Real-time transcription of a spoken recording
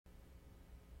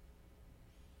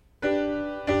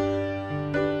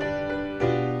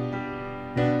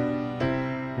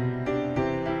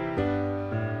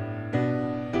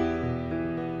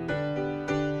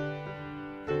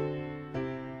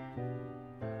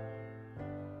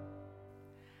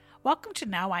Welcome to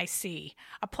Now I See,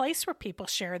 a place where people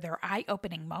share their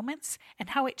eye-opening moments and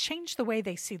how it changed the way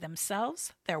they see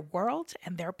themselves, their world,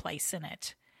 and their place in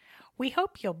it. We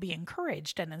hope you'll be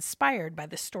encouraged and inspired by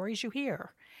the stories you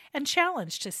hear, and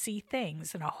challenged to see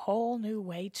things in a whole new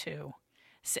way too.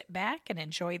 Sit back and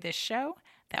enjoy this show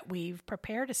that we've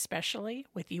prepared especially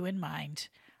with you in mind.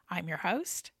 I'm your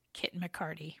host, Kitten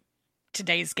McCarty.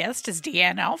 Today's guest is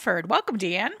Deanne Alford. Welcome,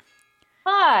 Deanne.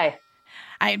 Hi.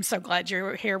 I am so glad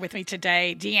you're here with me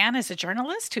today. Deanne is a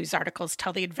journalist whose articles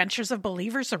tell the adventures of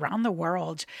believers around the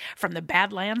world. From the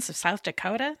Badlands of South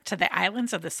Dakota to the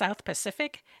islands of the South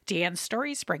Pacific, Deanne's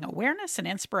stories bring awareness and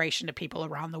inspiration to people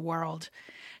around the world.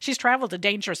 She's traveled to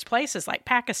dangerous places like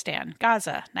Pakistan,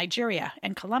 Gaza, Nigeria,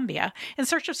 and Colombia in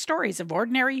search of stories of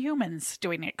ordinary humans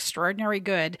doing extraordinary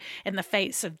good in the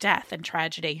face of death and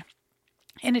tragedy.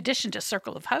 In addition to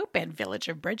Circle of Hope and Village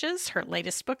of Bridges, her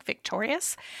latest book,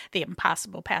 Victorious, The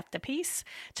Impossible Path to Peace,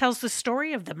 tells the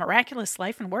story of the miraculous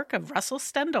life and work of Russell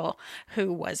Stendal,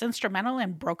 who was instrumental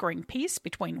in brokering peace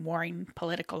between warring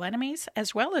political enemies,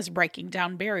 as well as breaking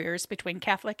down barriers between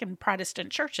Catholic and Protestant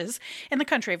churches in the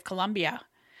country of Colombia.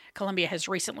 Colombia has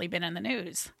recently been in the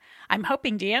news. I'm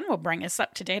hoping Deanne will bring us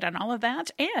up to date on all of that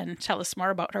and tell us more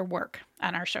about her work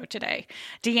on our show today.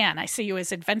 Deanne, I see you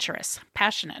as adventurous,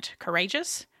 passionate,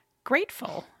 courageous,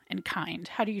 grateful, and kind.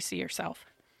 How do you see yourself?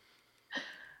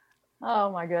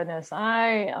 Oh my goodness.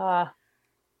 I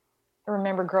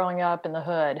remember growing up in the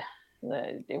hood.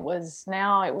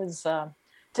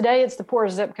 Today it's the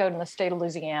poorest zip code in the state of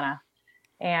Louisiana.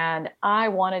 And I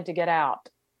wanted to get out.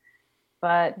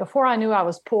 But before I knew I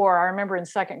was poor, I remember in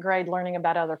second grade learning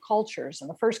about other cultures. And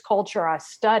the first culture I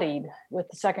studied with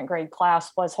the second grade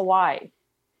class was Hawaii,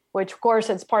 which of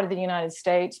course it's part of the United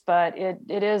States, but it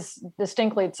is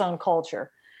distinctly its own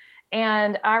culture.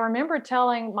 And I remember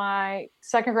telling my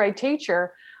second grade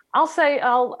teacher, I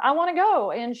want to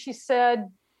go. And she said,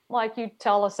 like you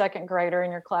tell a second grader in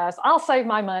your class, I'll save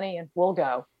my money and we'll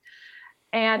go.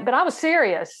 But I was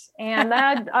serious, and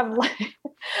that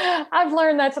I've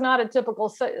learned that's not a typical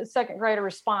second grader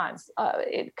response.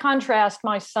 It contrasts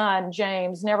my son,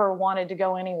 James, never wanted to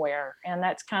go anywhere. And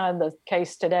that's kind of the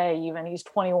case today. Even he's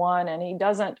 21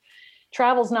 and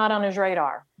travel's not on his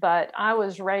radar. But I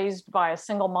was raised by a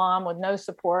single mom with no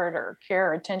support or care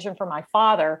or attention from my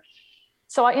father.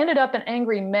 So I ended up an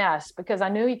angry mess because I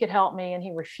knew he could help me and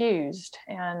he refused.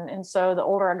 And so the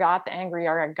older I got, the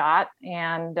angrier I got.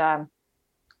 And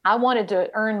I wanted to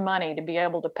earn money to be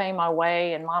able to pay my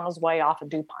way and Mama's way off of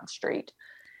DuPont Street.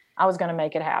 I was going to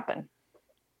make it happen.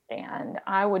 And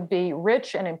I would be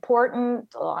rich and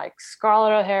important, like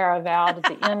Scarlett O'Hara vowed at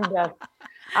the end of,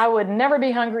 I would never be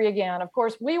hungry again. Of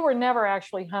course, we were never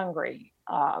actually hungry.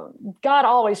 God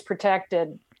always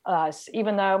protected us,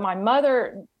 even though my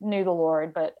mother knew the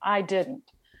Lord, but I didn't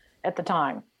at the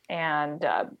time.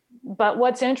 But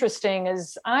what's interesting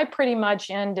is I pretty much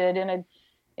ended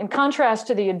in contrast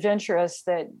to the adventurous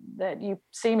that you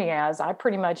see me as, I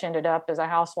pretty much ended up as a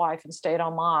housewife and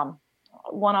stay-at-home mom,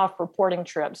 one-off reporting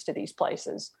trips to these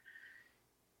places.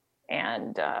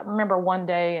 And I remember one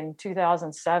day in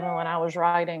 2007 when I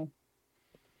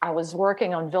was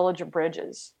working on Village of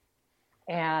Bridges,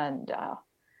 and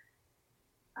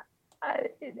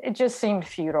it just seemed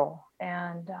futile.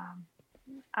 And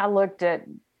I looked at,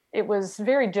 it was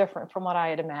very different from what I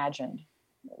had imagined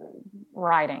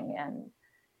writing, and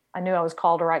I knew I was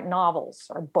called to write novels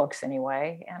or books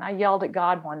anyway. And I yelled at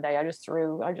God one day. I just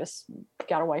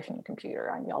got away from the computer.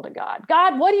 I yelled at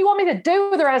God, what do you want me to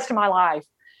do with the rest of my life?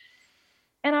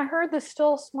 And I heard this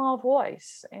still small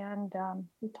voice. And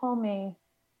he told me,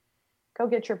 go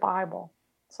get your Bible.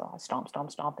 So I stomp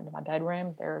into my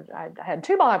bedroom. I had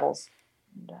two Bibles.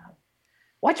 And,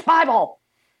 which Bible?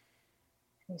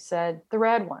 He said, the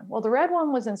red one. Well, the red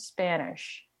one was in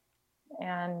Spanish.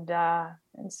 And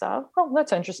so,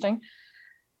 that's interesting.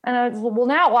 And I said, well,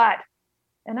 now what?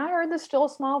 And I heard this still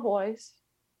small voice,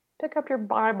 pick up your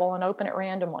Bible and open it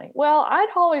randomly. Well, I'd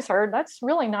always heard that's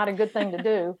really not a good thing to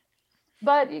do,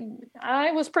 but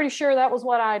I was pretty sure that was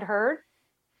what I'd heard.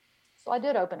 So I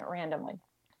did open it randomly.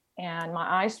 And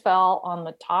my eyes fell on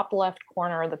the top left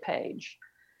corner of the page.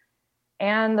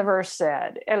 And the verse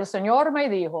said, El Señor me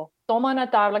dijo, toma una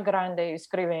tabla grande y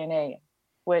escribe en ella,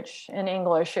 which in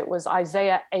English, it was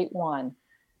Isaiah 8:1.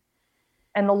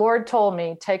 And the Lord told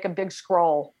me, take a big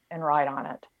scroll and write on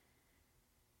it.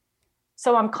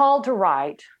 So I'm called to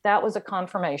write. That was a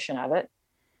confirmation of it.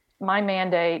 My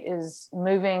mandate is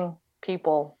moving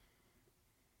people,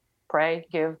 pray,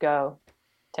 give, go,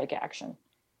 take action.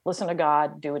 Listen to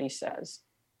God, do what he says.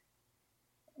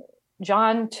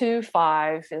 John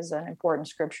 2:5 is an important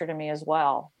scripture to me as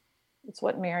well. It's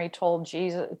what Mary told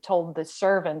the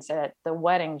servants at the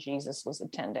wedding Jesus was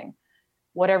attending.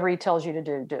 Whatever he tells you to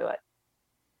do, do it.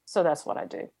 So that's what I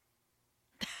do.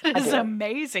 That is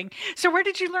amazing. So where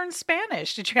did you learn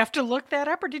Spanish? Did you have to look that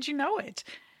up or did you know it?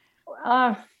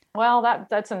 Well,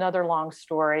 that's another long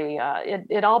story.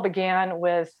 It all began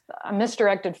with a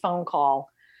misdirected phone call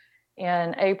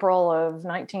in April of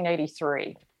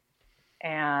 1983.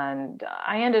 And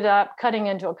I ended up cutting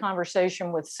into a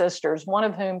conversation with sisters, one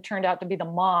of whom turned out to be the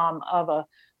mom of a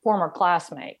former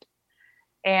classmate.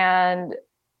 And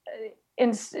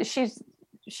she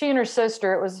and her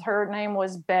sister, her name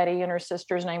was Betty and her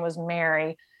sister's name was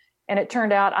Mary. And it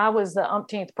turned out I was the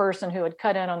umpteenth person who had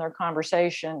cut in on their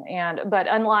conversation. But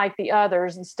unlike the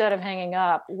others, instead of hanging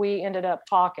up, we ended up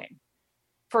talking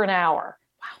for an hour.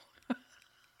 Wow.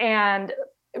 And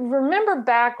remember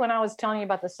back when I was telling you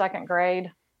about the second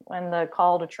grade, when the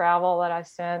call to travel that I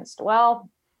sensed? Well,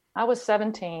 I was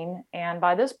 17. And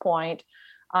by this point,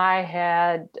 I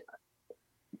had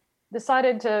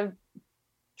decided to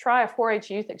try a 4-H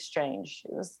youth exchange.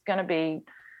 It was going to be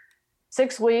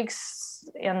 6 weeks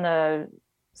in the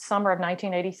summer of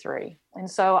 1983. And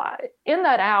so in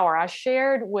that hour, I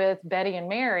shared with Betty and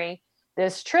Mary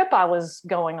this trip I was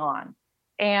going on.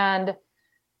 And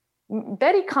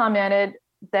Betty commented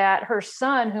that her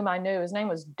son, whom I knew, his name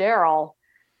was Daryl,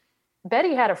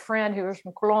 Betty had a friend who was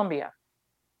from Colombia,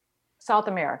 South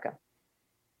America.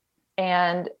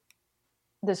 And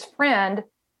this friend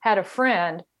had a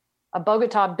friend, a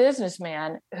Bogota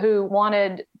businessman, who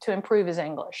wanted to improve his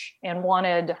English and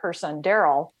wanted her son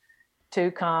Daryl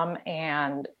to come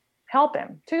and help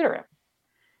him, tutor him.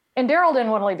 And Daryl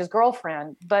didn't want to leave his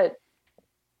girlfriend, but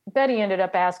Betty ended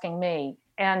up asking me.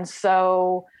 And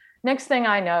so next thing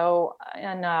I know,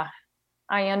 and I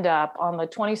end up on the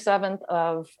 27th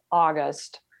of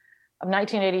August of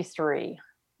 1983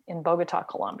 in Bogota,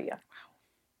 Colombia.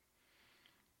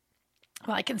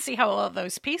 Well, I can see how all of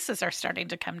those pieces are starting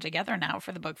to come together now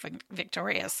for the book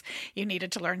Victorious. You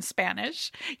needed to learn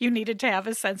Spanish. You needed to have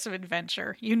a sense of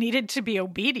adventure. You needed to be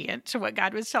obedient to what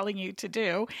God was telling you to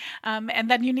do. And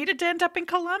then you needed to end up in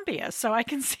Colombia. So I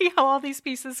can see how all these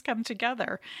pieces come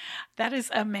together. That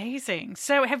is amazing.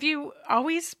 So have you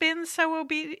always been so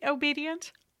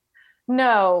obedient?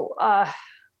 No.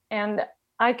 And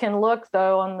I can look,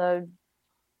 though, on the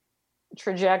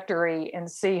trajectory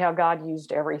and see how God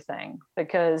used everything,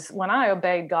 because when I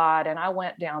obeyed God and I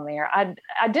went down there, I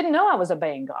didn't know I was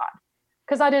obeying God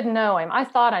because I didn't know him. I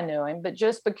thought I knew him, but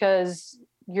just because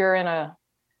you're in a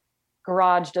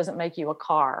garage doesn't make you a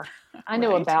car. I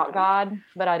knew about God,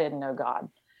 but I didn't know God.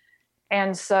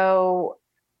 And so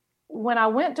when I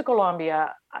went to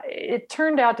Colombia, it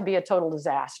turned out to be a total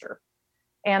disaster.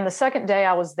 And the second day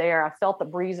I was there, I felt the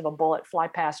breeze of a bullet fly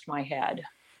past my head.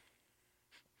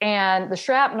 And the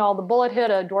shrapnel, the bullet hit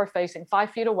a door facing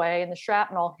 5 feet away, and the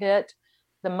shrapnel hit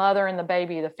the mother and the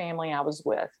baby, the family I was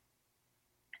with.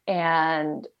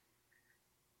 And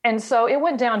so it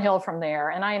went downhill from there,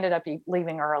 and I ended up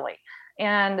leaving early.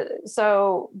 And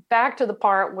so back to the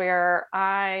part where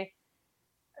I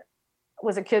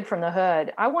was a kid from the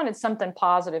hood, I wanted something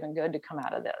positive and good to come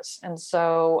out of this. And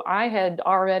so I had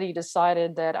already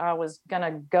decided that I was going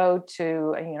to go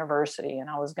to a university, and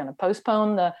I was going to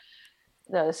postpone the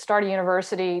start of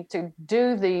university to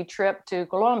do the trip to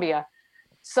Colombia.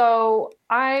 So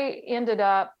I ended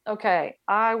up, okay,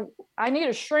 I need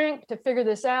a shrink to figure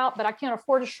this out, but I can't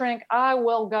afford a shrink. I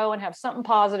will go and have something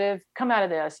positive come out of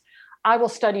this. I will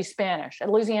study Spanish at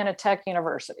Louisiana Tech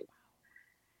University.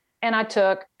 And I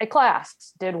took a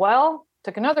class, did well,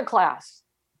 took another class,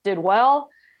 did well,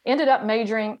 ended up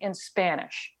majoring in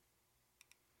Spanish.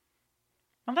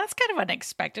 Well, that's kind of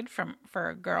unexpected for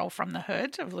a girl from the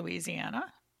hood of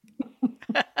Louisiana.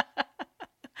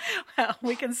 Well,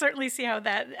 we can certainly see how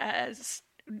that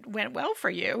went well for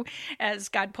you as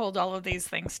God pulled all of these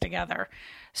things together.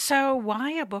 So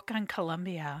why a book on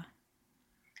Colombia?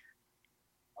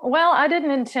 Well, I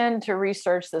didn't intend to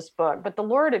research this book, but the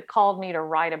Lord had called me to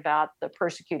write about the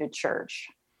persecuted church.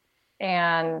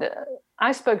 And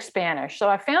I spoke Spanish. So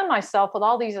I found myself with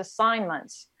all these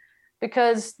assignments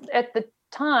because at the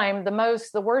time,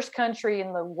 the worst country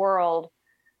in the world,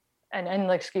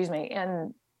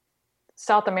 in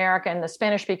South America and the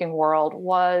Spanish-speaking world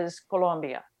was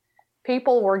Colombia.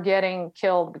 People were getting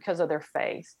killed because of their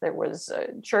faith. There was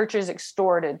churches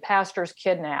extorted, pastors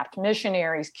kidnapped,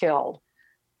 missionaries killed,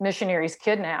 missionaries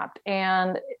kidnapped.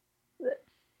 And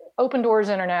Open Doors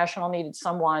International needed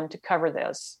someone to cover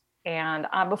this. And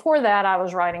before that, I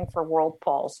was writing for World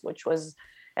Pulse, which was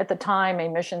at the time a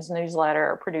missions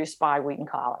newsletter produced by Wheaton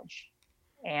College.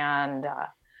 And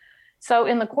so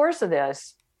in the course of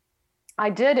this, I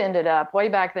did ended up, way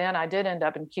back then, I did end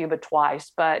up in Cuba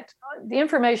twice, but the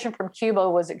information from Cuba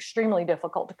was extremely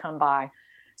difficult to come by.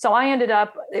 So I ended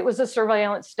up, it was a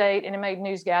surveillance state, and it made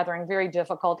news gathering very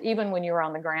difficult, even when you were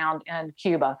on the ground in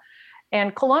Cuba.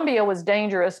 And Colombia was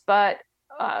dangerous, but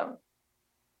it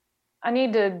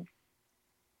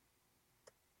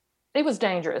was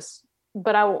dangerous,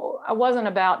 but I wasn't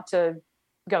about to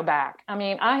go back. I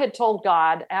mean, I had told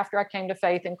God after I came to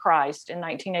faith in Christ in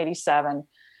 1987,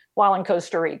 while in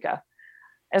Costa Rica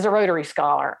as a Rotary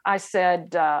Scholar, I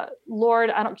said, Lord,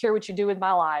 I don't care what you do with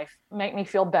my life. Make me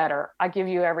feel better. I give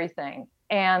you everything.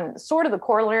 And sort of the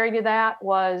corollary to that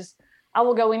was, I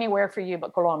will go anywhere for you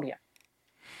but Colombia.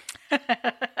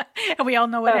 And we all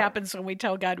know what happens when we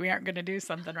tell God we aren't going to do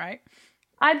something, right?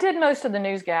 I did most of the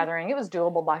news gathering. It was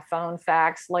doable by phone,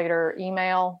 fax, later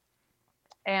email.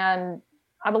 And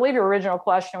I believe your original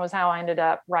question was how I ended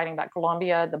up writing about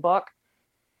Colombia, the book.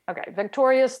 Okay,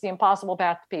 Victorious, The Impossible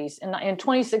Path to Peace. In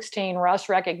 2016, Russ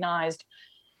recognized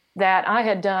that I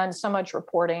had done so much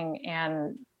reporting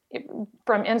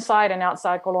from inside and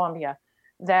outside Colombia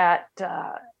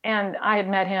and I had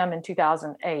met him in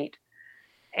 2008,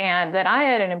 and that I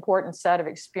had an important set of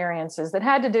experiences that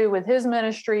had to do with his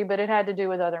ministry, but it had to do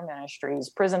with other ministries,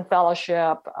 Prison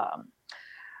Fellowship,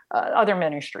 other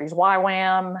ministries,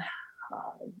 YWAM,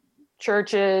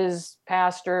 churches,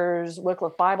 pastors,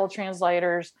 Wycliffe Bible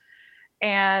translators.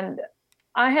 And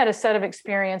I had a set of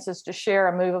experiences to share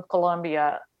a move of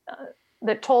Colombia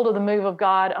that told of the move of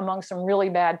God among some really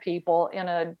bad people in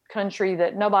a country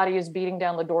that nobody is beating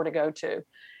down the door to go to.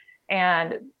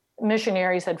 And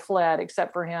missionaries had fled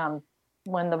except for him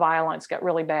when the violence got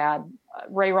really bad.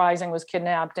 Ray Rising was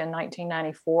kidnapped in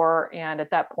 1994. And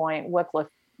at that point, Wycliffe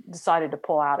decided to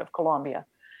pull out of Colombia.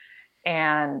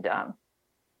 And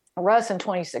Russ in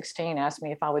 2016 asked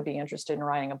me if I would be interested in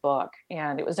writing a book.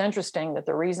 And it was interesting that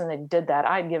the reason they did that,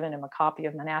 I had given him a copy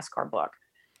of my NASCAR book,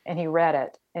 and he read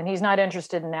it. And he's not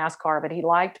interested in NASCAR, but he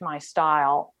liked my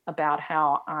style about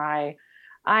how I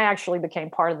actually became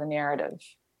part of the narrative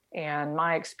and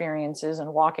my experiences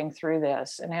and walking through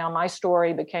this, and how my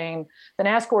story became the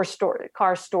NASCAR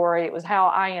car story. It was how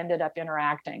I ended up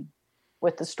interacting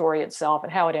with the story itself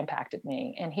and how it impacted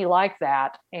me. And he liked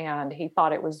that, and he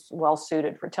thought it was well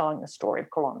suited for telling the story of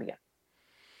Colombia.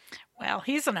 Well,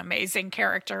 he's an amazing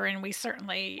character, and we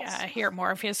certainly hear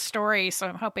more of his story. So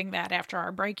I'm hoping that after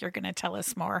our break, you're going to tell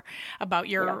us more about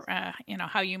your,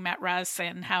 how you met Russ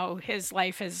and how his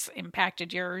life has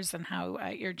impacted yours and how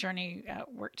your journey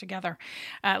worked together.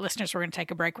 Listeners, we're going to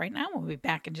take a break right now. We'll be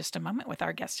back in just a moment with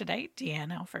our guest today,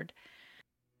 Deanne Alford.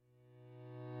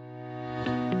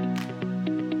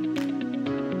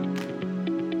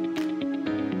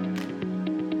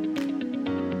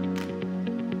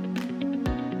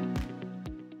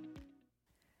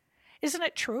 Isn't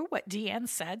it true what Deanne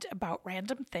said about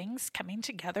random things coming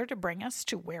together to bring us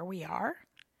to where we are?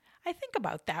 I think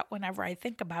about that whenever I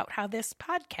think about how this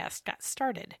podcast got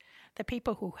started, the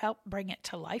people who help bring it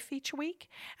to life each week,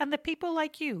 and the people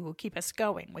like you who keep us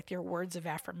going with your words of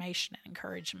affirmation and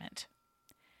encouragement.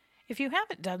 If you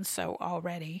haven't done so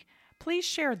already, please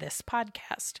share this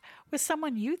podcast with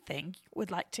someone you think would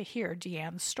like to hear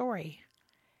Deanne's story.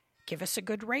 Give us a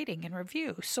good rating and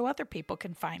review so other people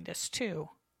can find us too.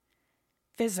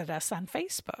 Visit us on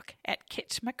Facebook at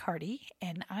Kit McCarty,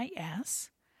 NIS,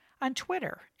 on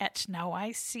Twitter at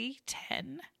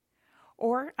NowIC10,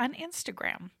 or on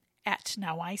Instagram at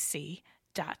nowic.media.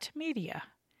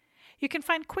 You can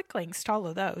find quick links to all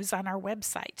of those on our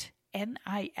website,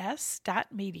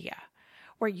 nis.media,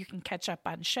 where you can catch up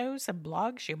on shows and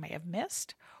blogs you may have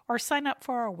missed, or sign up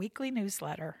for our weekly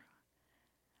newsletter.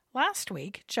 Last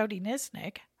week, Jody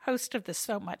Nisnik, host of the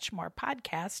So Much More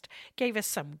podcast, gave us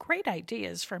some great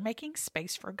ideas for making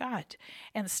space for God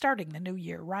and starting the new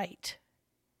year right.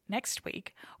 Next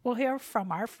week, we'll hear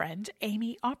from our friend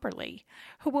Amy Opperly,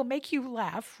 who will make you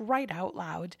laugh right out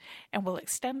loud and will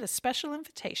extend a special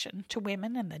invitation to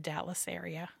women in the Dallas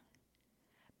area.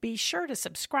 Be sure to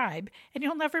subscribe and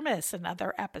you'll never miss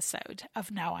another episode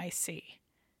of Now I See.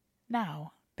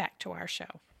 Now, back to our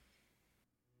show.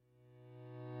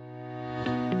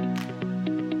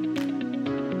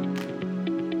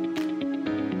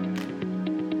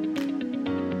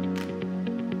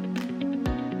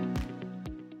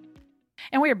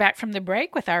 And we are back from the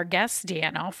break with our guest,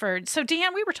 Deanne Alford. So,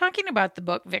 Deanne, we were talking about the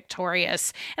book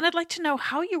Victorious, and I'd like to know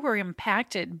how you were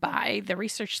impacted by the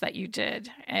research that you did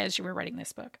as you were writing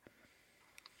this book.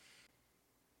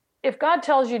 If God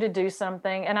tells you to do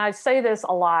something, and I say this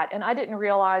a lot, and I didn't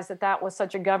realize that that was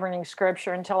such a governing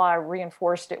scripture until I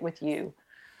reinforced it with you.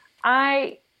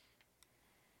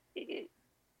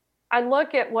 I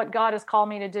look at what God has called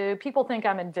me to do. People think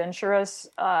I'm adventurous.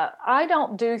 I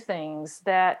don't do things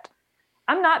that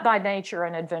I'm not by nature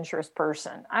an adventurous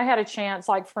person. I had a chance,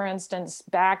 like for instance,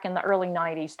 back in the early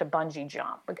 90s to bungee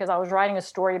jump because I was writing a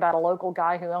story about a local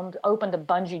guy who opened a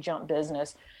bungee jump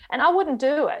business, and I wouldn't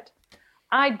do it.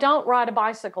 I don't ride a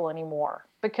bicycle anymore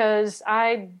because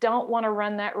I don't want to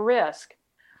run that risk.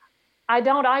 I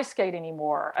don't ice skate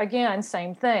anymore. Again,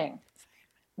 same thing.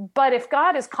 But if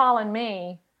God is calling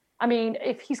me, I mean,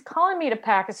 if he's calling me to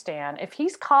Pakistan, if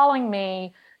he's calling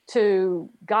me to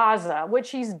Gaza,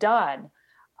 which he's done,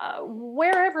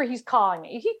 wherever he's calling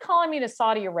me, he's calling me to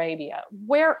Saudi Arabia,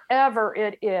 wherever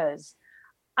it is,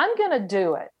 I'm going to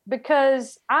do it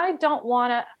because I don't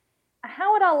want to.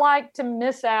 How would I like to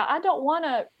miss out? I don't want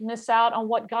to miss out on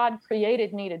what God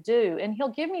created me to do. And he'll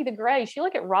give me the grace. You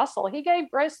look at Russell, he gave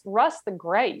Russ the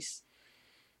grace.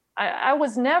 I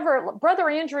was never, Brother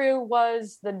Andrew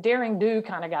was the daring do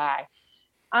kind of guy.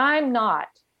 I'm not.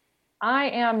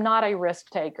 I am not a risk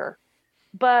taker.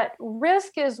 But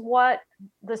risk is what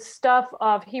the stuff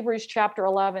of Hebrews chapter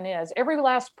 11 is. Every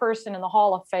last person in the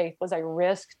hall of faith was a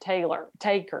risk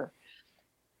taker.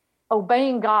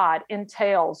 Obeying God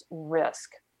entails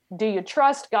risk. Do you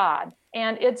trust God?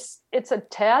 And it's a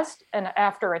test. And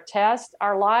after a test,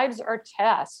 our lives are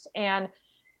tests. And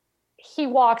he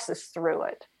walks us through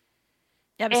it.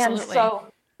 Absolutely. And so,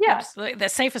 yeah. Absolutely. The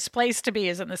safest place to be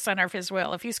is in the center of his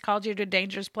will. If he's called you to a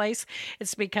dangerous place,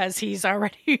 it's because he's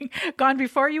already gone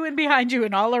before you and behind you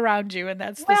and all around you. And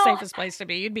that's the safest place to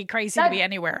be. You'd be crazy to be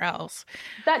anywhere else.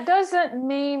 That doesn't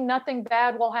mean nothing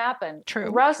bad will happen.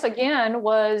 True. Russ, again,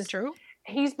 True.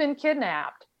 He's been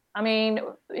kidnapped. I mean,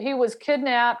 he was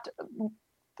kidnapped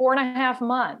 4.5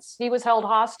 months. He was held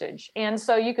hostage. And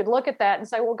so you could look at that and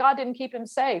say, well, God didn't keep him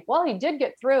safe. Well, he did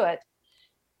get through it.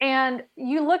 And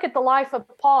you look at the life of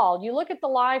Paul, you look at the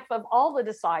life of all the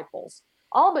disciples,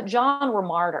 all but John were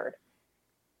martyred.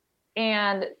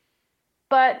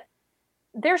 But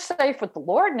they're safe with the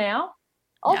Lord now.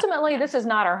 Ultimately, this is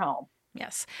not our home.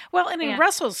 Yes. Well, and in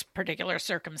Russell's particular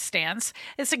circumstance,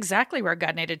 it's exactly where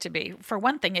God needed to be. For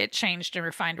one thing, it changed and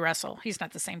refined Russell. He's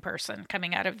not the same person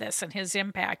coming out of this, and his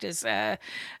impact as a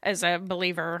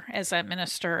believer, as a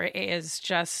minister, is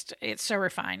just, it's so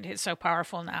refined. It's so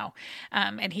powerful now.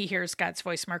 And he hears God's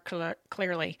voice more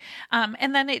clearly.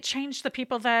 And then it changed the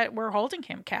people that were holding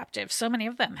him captive. So many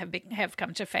of them have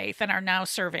come to faith and are now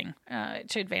serving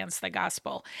to advance the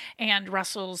gospel. And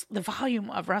the volume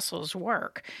of Russell's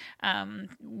work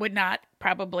would not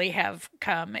probably have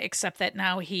come, except that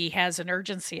now he has an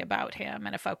urgency about him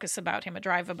and a focus about him, a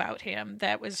drive about him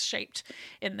that was shaped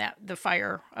in the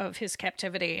fire of his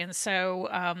captivity. And so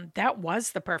that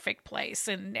was the perfect place.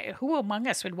 And who among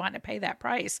us would want to pay that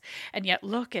price? And yet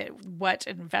look at what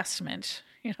investment,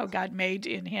 God made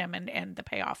in him and the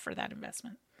payoff for that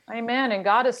investment. Amen. And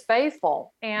God is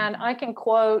faithful. And I can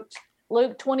quote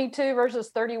Luke 22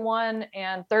 verses 31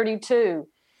 and 32.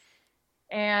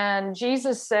 And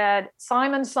Jesus said,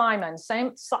 Simon, Simon,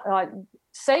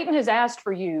 Satan has asked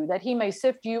for you that he may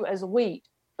sift you as wheat.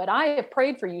 But I have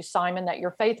prayed for you, Simon, that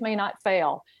your faith may not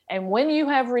fail. And when you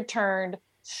have returned,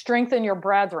 strengthen your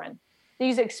brethren.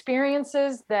 These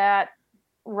experiences that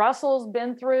Russell's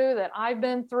been through, that I've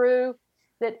been through,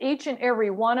 that each and every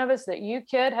one of us, that you,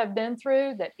 kid, have been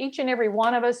through, that each and every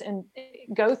one of us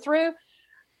go through,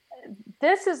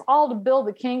 this is all to build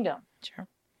the kingdom. Sure.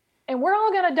 And we're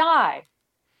all going to die.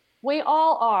 We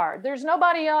all are. There's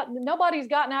nobody's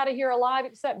gotten out of here alive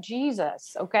except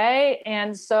Jesus, okay?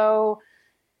 And so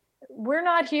we're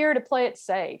not here to play it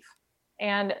safe.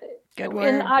 And good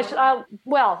word.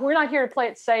 We're not here to play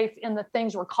it safe in the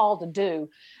things we're called to do.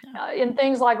 In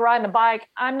things like riding a bike,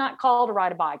 I'm not called to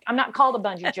ride a bike. I'm not called to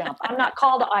bungee jump. I'm not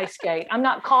called to ice skate. I'm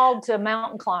not called to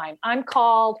mountain climb. I'm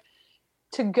called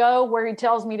to go where he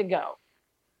tells me to go.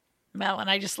 Mel, and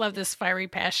I just love this fiery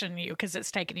passion in you because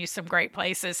it's taken you some great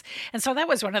places. And so that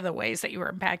was one of the ways that you were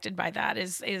impacted by that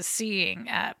is seeing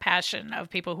passion of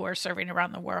people who are serving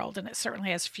around the world. And it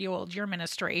certainly has fueled your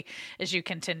ministry as you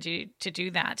continue to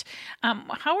do that.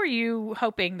 How are you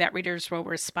hoping that readers will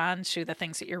respond to the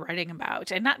things that you're writing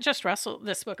about? And not just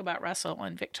this book about Russell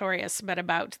and Victorious, but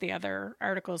about the other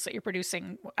articles that you're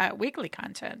producing, weekly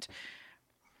content.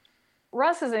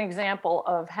 Russ is an example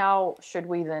of how should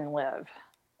we then live.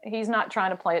 He's not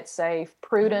trying to play it safe.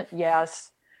 Prudent,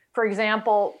 yes. For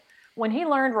example, when he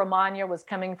learned Romania was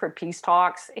coming for peace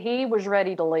talks, he was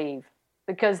ready to leave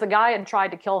because the guy had tried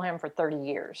to kill him for 30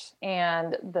 years.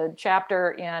 And the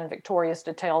chapter in Victorious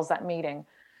details that meeting.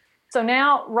 So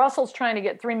now Russell's trying to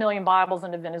get 3 million Bibles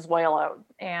into Venezuela.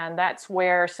 And that's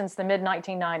where, since the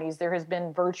mid-1990s, there has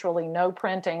been virtually no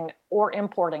printing or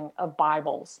importing of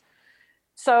Bibles.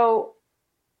 So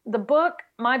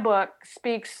my book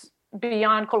speaks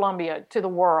beyond Colombia to the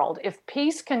world. If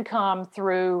peace can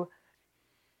through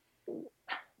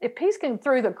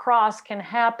the cross can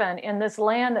happen in this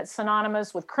land that's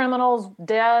synonymous with criminals,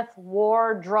 death,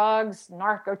 war, drugs,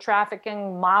 narco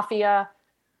trafficking, mafia,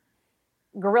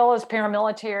 guerrillas,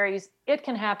 paramilitaries, it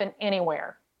can happen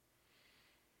anywhere.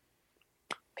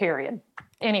 Period.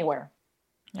 Anywhere.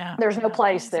 Yeah. There's no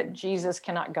place that Jesus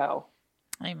cannot go.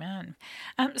 Amen.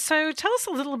 So tell us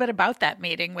a little bit about that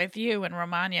meeting with you and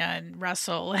Romania and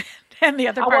Russell and the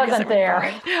other parties. I wasn't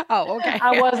there. Oh, okay.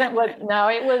 I wasn't no,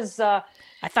 it was. I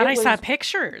thought I saw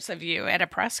pictures of you at a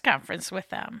press conference with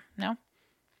them. No?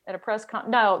 At a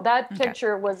no, that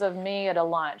picture was of me at a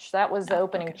lunch. That was the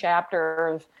opening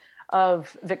chapter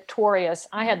of Victorious.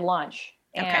 I had lunch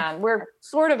and we're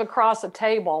sort of across a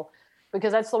table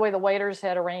because that's the way the waiters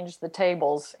had arranged the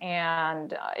tables.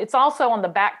 And it's also on the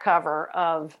back cover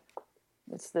of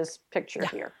this picture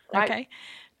here. Right? Okay.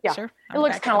 Yeah. Sure. It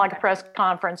looks kind of like a press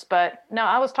conference, but no,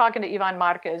 I was talking to Ivan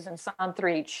Marquez and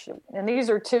Santrich, and these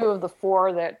are two of the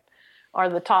four that are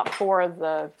the top four of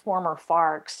the former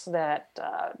FARCs that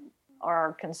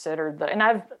are considered and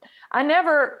I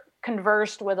never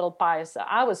conversed with El Paisa.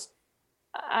 I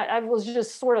was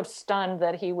just sort of stunned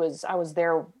that I was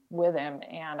there with him,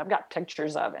 and I've got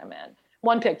pictures of him. And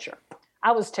one picture,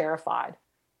 I was terrified.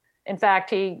 In fact,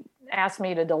 he asked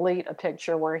me to delete a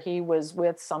picture where he was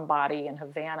with somebody in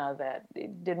Havana that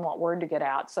didn't want word to get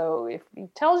out. So if he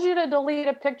tells you to delete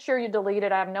a picture, you delete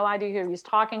it. I have no idea who he's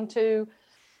talking to,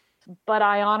 but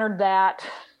I honored that.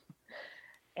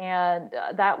 And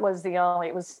that was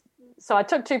so I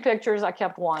took two pictures. I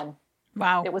kept one.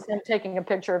 Wow. It was him taking a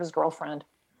picture of his girlfriend.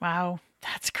 Wow.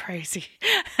 That's crazy.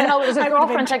 No, it was his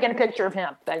girlfriend taking a picture of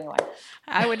him. But anyway,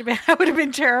 I would have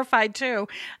been terrified too.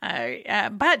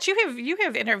 But you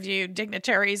have interviewed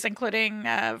dignitaries, including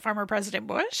former President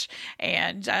Bush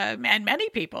and many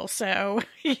people. So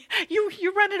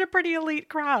you run in a pretty elite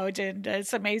crowd, and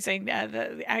it's amazing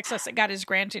the access that God has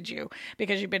granted you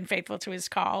because you've been faithful to His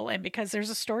call and because there's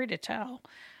a story to tell.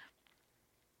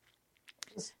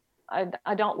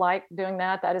 I don't like doing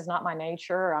that. That is not my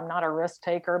nature. I'm not a risk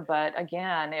taker, but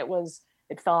again, it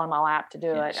fell on my lap to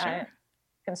do it. Sure.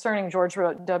 Concerning George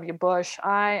W. Bush,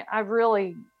 I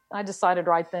decided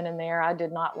right then and there, I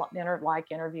did not like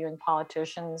interviewing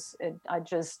politicians.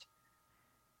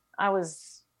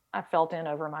 I felt in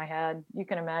over my head. You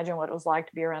can imagine what it was like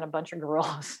to be around a bunch of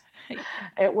gorillas.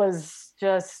 It was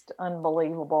just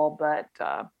unbelievable, but,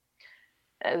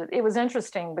 it was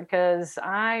interesting because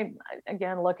I,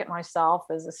 again, look at myself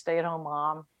as a stay-at-home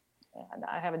mom, and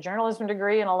I have a journalism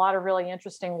degree and a lot of really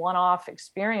interesting one-off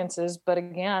experiences. But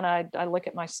again, I look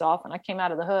at myself, and I came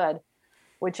out of the hood,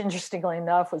 which interestingly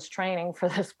enough was training for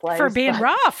this place. For being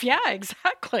rough. Yeah,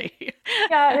 exactly.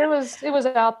 Yeah, it was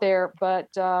out there. But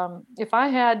if I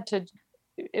had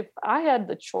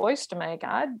the choice to make,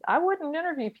 I wouldn't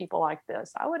interview people like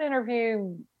this. I would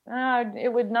interview,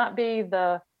 it would not be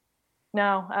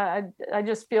no, I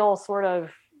just feel sort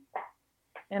of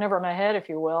in over my head, if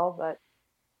you will. But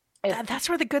that's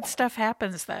where the good stuff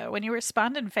happens, though. When you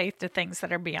respond in faith to things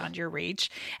that are beyond your reach,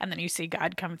 and then you see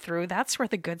God come through, that's where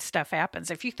the good stuff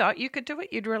happens. If you thought you could do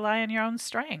it, you'd rely on your own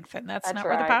strength, and that's not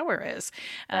right. Where the power is.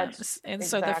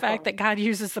 So the fact that God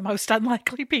uses the most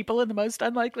unlikely people in the most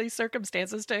unlikely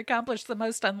circumstances to accomplish the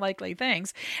most unlikely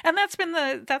things, and that's been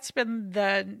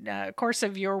the course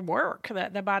of your work.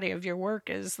 The body of your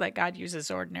work is that God uses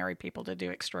ordinary people to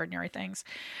do extraordinary things.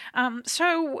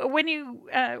 So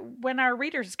when our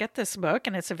readers get this book,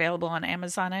 and it's available on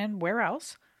Amazon and where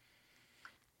else?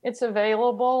 It's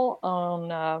available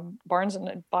on Barnes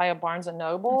and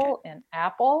Noble and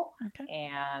Apple,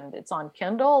 and it's on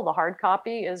Kindle. The hard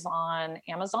copy is on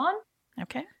Amazon.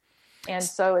 Okay. And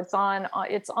so it's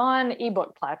on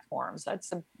ebook platforms.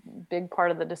 That's a big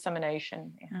part of the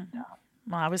dissemination. And,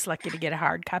 well, I was lucky to get a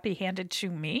hard copy handed to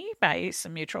me by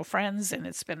some mutual friends, and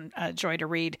it's been a joy to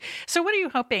read. So what are you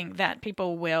hoping that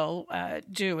people will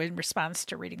do in response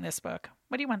to reading this book?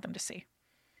 What do you want them to see?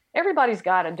 Everybody's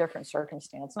got a different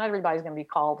circumstance. Not everybody's going to be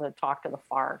called to talk to the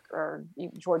FARC or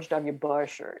George W.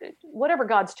 Bush or whatever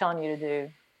God's telling you to do,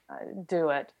 do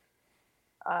it.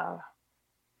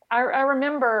 I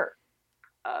remember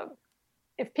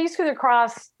if peace through the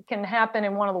cross can happen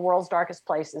in one of the world's darkest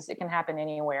places, it can happen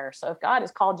anywhere. So if God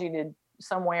has called you to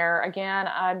somewhere, again,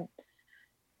 I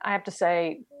have to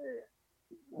say,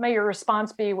 may your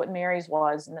response be what Mary's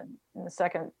was in the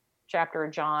second chapter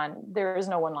of John. There is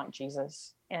no one like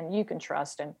Jesus, and you can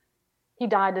trust him. He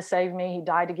died to save me. He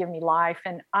died to give me life,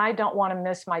 and I don't want to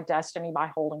miss my destiny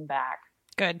by holding back.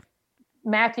 Good.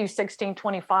 Matthew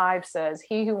 16:25 says,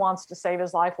 he who wants to save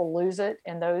his life will lose it,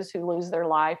 and those who lose their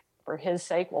life for his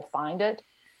sake will find it.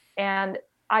 And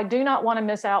I do not want to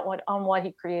miss out on what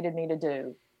he created me to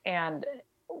do. And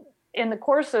in the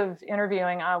course of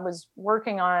interviewing, I was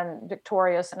working on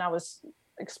Victorious, and I was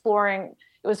exploring,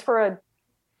 it was for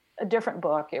a different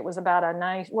book. It was about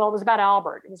it was about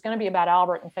Albert. It was going to be about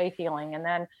Albert and faith healing. And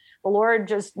then the Lord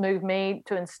just moved me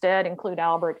to instead include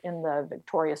Albert in the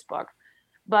Victorious book.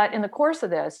 But in the course of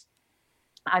this,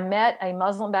 I met a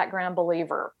Muslim background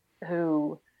believer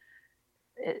who,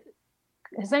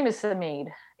 his name is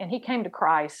Samid, and he came to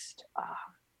Christ.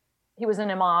 He was an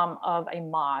imam of a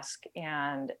mosque,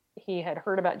 and he had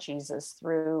heard about Jesus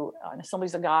through an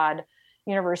Assemblies of God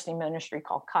university ministry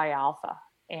called Chi Alpha.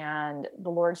 And the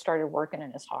Lord started working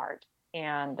in his heart.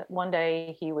 And one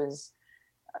day he was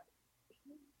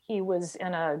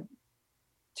in a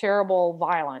terrible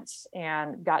violence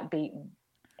and got beaten.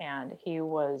 And he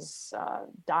was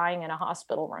dying in a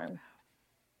hospital room.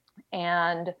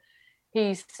 And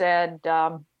he said,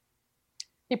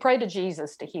 he prayed to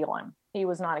Jesus to heal him. He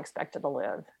was not expected to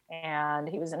live. And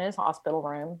he was in his hospital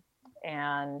room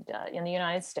and in the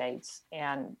United States.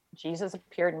 And Jesus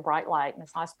appeared in bright light in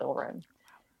his hospital room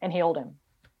and healed him.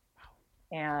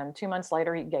 And 2 months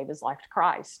later, he gave his life to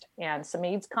Christ. And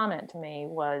Samid's comment to me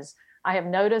was, I have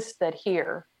noticed that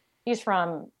here, he's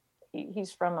from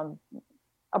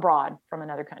abroad, from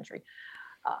another country.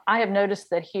 I have noticed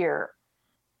that here,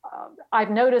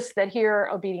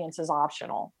 obedience is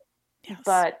optional. Yes.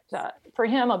 But for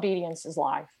him, obedience is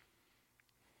life.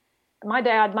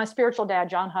 My spiritual dad,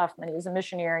 John Huffman, he was a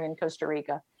missionary in Costa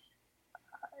Rica.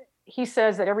 He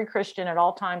says that every Christian at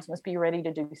all times must be ready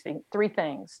to do three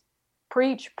things: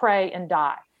 preach, pray, and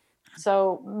die.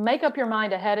 So make up your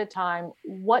mind ahead of time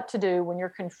what to do when you're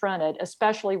confronted,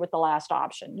 especially with the last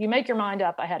option. You make your mind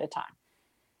up ahead of time.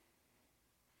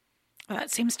 Well,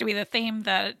 that seems to be the theme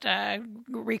that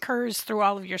recurs through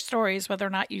all of your stories, whether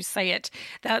or not you say it.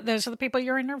 Those are the people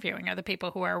you're interviewing, are the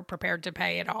people who are prepared to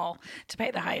pay it all, to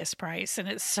pay the highest price. And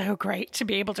it's so great to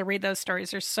be able to read those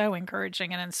stories. They're so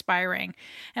encouraging and inspiring.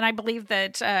 And I believe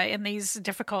that in these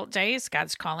difficult days,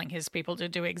 God's calling his people to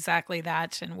do exactly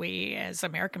that. And we, as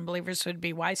American believers, would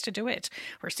be wise to do it.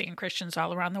 We're seeing Christians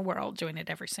all around the world doing it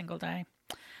every single day.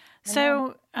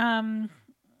 So,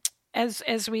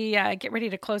 As we get ready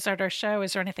to close out our show,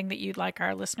 is there anything that you'd like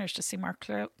our listeners to see more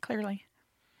clearly?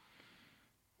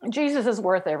 Jesus is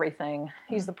worth everything.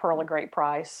 He's the pearl of great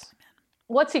price.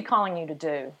 What's he calling you to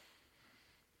do?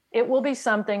 It will be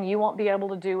something you won't be able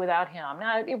to do without him.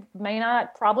 Now, it may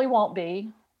not, probably won't be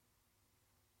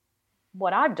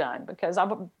what I've done, because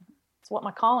it's what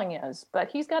my calling is. But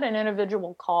he's got an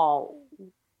individual call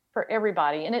for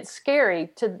everybody. And it's scary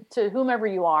to whomever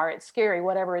you are. It's scary,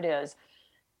 whatever it is.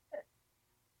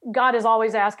 God is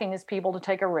always asking his people to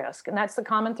take a risk. And that's the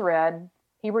common thread,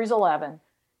 Hebrews 11.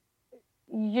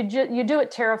 You do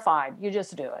it terrified. You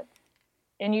just do it.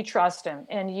 And you trust him.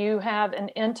 And you have an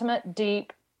intimate,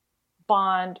 deep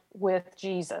bond with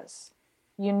Jesus.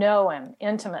 You know him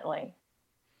intimately.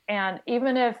 And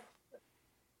even if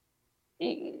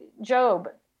Job,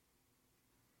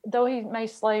 though he may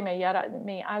slay me, yet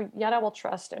I will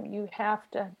trust him. You have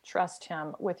to trust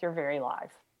him with your very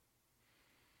life.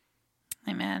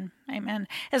 Amen. Amen.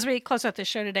 As we close out the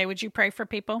show today, would you pray for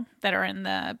people that are in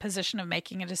the position of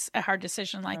making a hard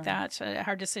decision like that, a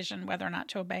hard decision whether or not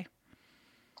to obey?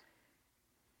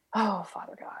 Oh,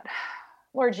 Father God,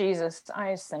 Lord Jesus,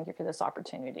 I just thank you for this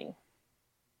opportunity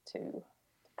to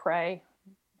pray.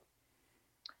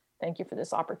 Thank you for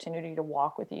this opportunity to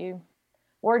walk with you.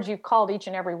 Lord, you've called each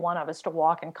and every one of us to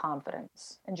walk in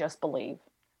confidence and just believe.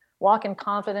 Walk in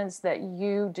confidence that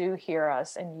you do hear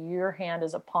us and your hand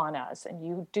is upon us and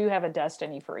you do have a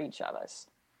destiny for each of us.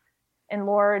 And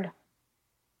Lord,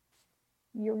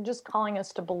 you're just calling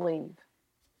us to believe.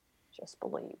 Just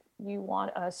believe. You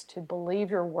want us to believe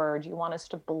your word. You want us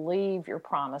to believe your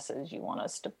promises. You want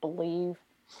us to believe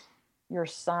your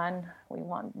son.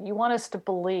 You want us to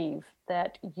believe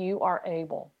that you are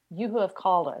able. You who have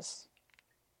called us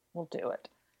will do it.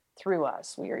 Through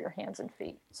us, we are your hands and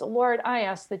feet. So Lord, I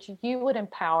ask that you would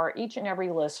empower each and every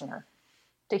listener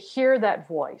to hear that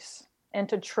voice and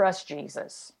to trust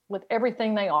Jesus with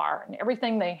everything they are and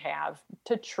everything they have,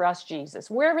 to trust Jesus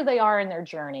wherever they are in their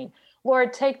journey.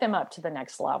 Lord, take them up to the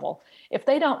next level. If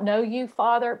they don't know you,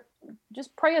 Father,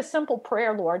 just pray a simple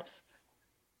prayer, Lord.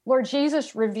 Lord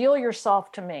Jesus, reveal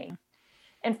yourself to me.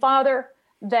 And Father,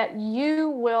 that you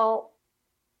will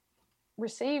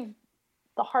receive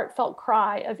the heartfelt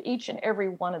cry of each and every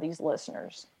one of these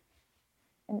listeners.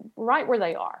 And right where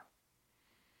they are,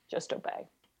 just obey.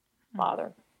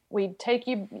 Father, We'd take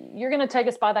you, you're going to take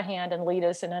us by the hand and lead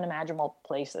us in unimaginable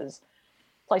places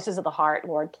of the heart,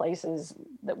 Lord, places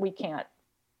that we can't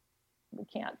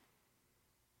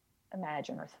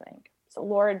imagine or think. So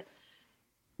Lord,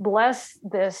 bless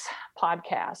this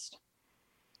podcast,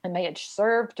 and may it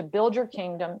serve to build your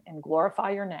kingdom and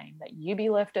glorify your name, that you be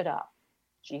lifted up.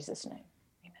 In Jesus' name.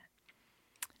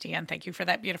 Deanne, thank you for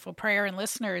that beautiful prayer. And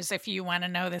listeners, if you want to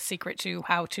know the secret to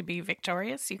how to be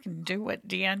victorious, you can do what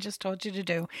Deanne just told you to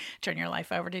do. Turn your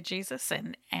life over to Jesus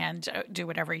and do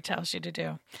whatever he tells you to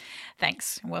do.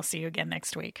 Thanks. We'll see you again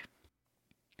next week.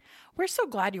 We're so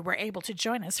glad you were able to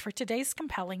join us for today's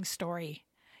compelling story.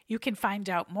 You can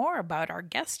find out more about our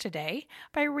guest today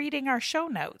by reading our show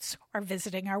notes or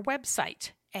visiting our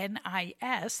website,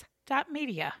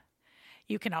 nis.media.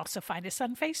 You can also find us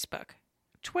on Facebook,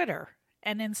 Twitter,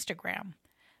 and Instagram.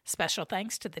 Special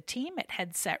thanks to the team at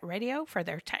Headset Radio for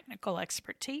their technical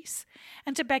expertise,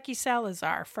 and to Becky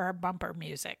Salazar for our bumper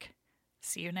music.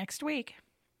 See you next week.